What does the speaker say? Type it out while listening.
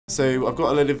So I've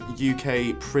got a load of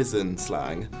UK prison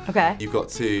slang. Okay. You've got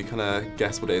to kind of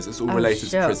guess what it is. It's all related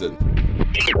to prison.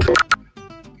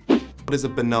 What is a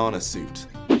banana suit?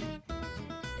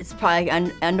 It's probably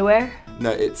like underwear.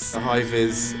 No, it's a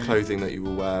high-vis clothing that you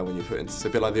will wear when you put into, so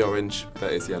a bit like the orange,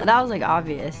 but it's yellow. That was like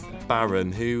obvious.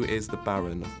 Baron. Who is the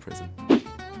Baron of prison?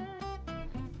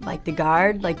 Like the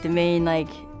guard, like the main like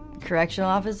correctional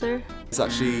officer. It's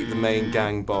actually the main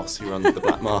gang boss who runs the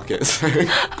black market, so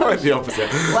quite the opposite.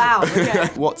 Wow, okay.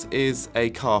 What is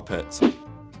a carpet?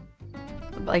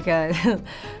 Like a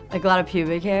lot of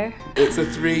pubic hair. It's a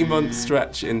 3-month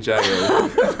stretch in jail.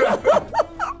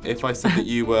 If I said that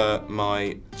you were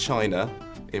my China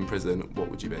in prison, what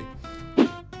would you be?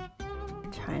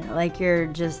 China, like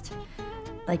your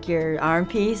arm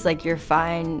piece, like your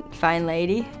fine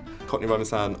lady. Cockney rhyme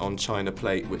sound on China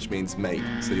plate, which means mate,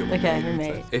 so you're my Okay, mate. your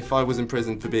mate. So if I was in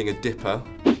prison for being a dipper.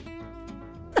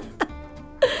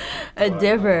 A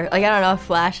dipper, like I don't know, a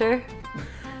flasher?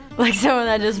 Like someone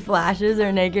that just flashes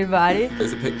their naked body?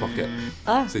 It's a pickpocket,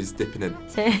 Oh. so he's dipping in.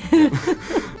 Same.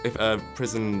 If a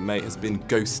prison mate has been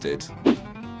ghosted.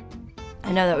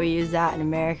 I know that we use that in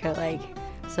America, like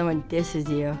someone disses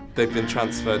you. They've been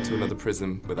transferred to another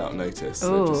prison without notice,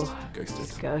 so Ooh. just ghosted.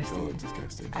 Just ghosted. God, just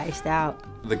ghosted. Iced out.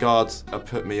 The guards have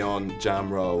put me on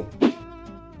jam roll.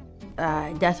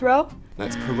 Death row?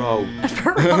 That's parole.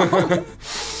 Parole.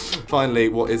 Finally,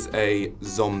 what is a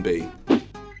zombie?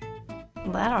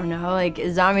 Well, I don't know, like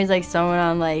a zombie's like someone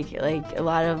on like a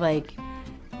lot of like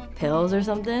pills or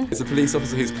something. It's a police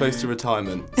officer who's close to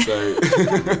retirement, so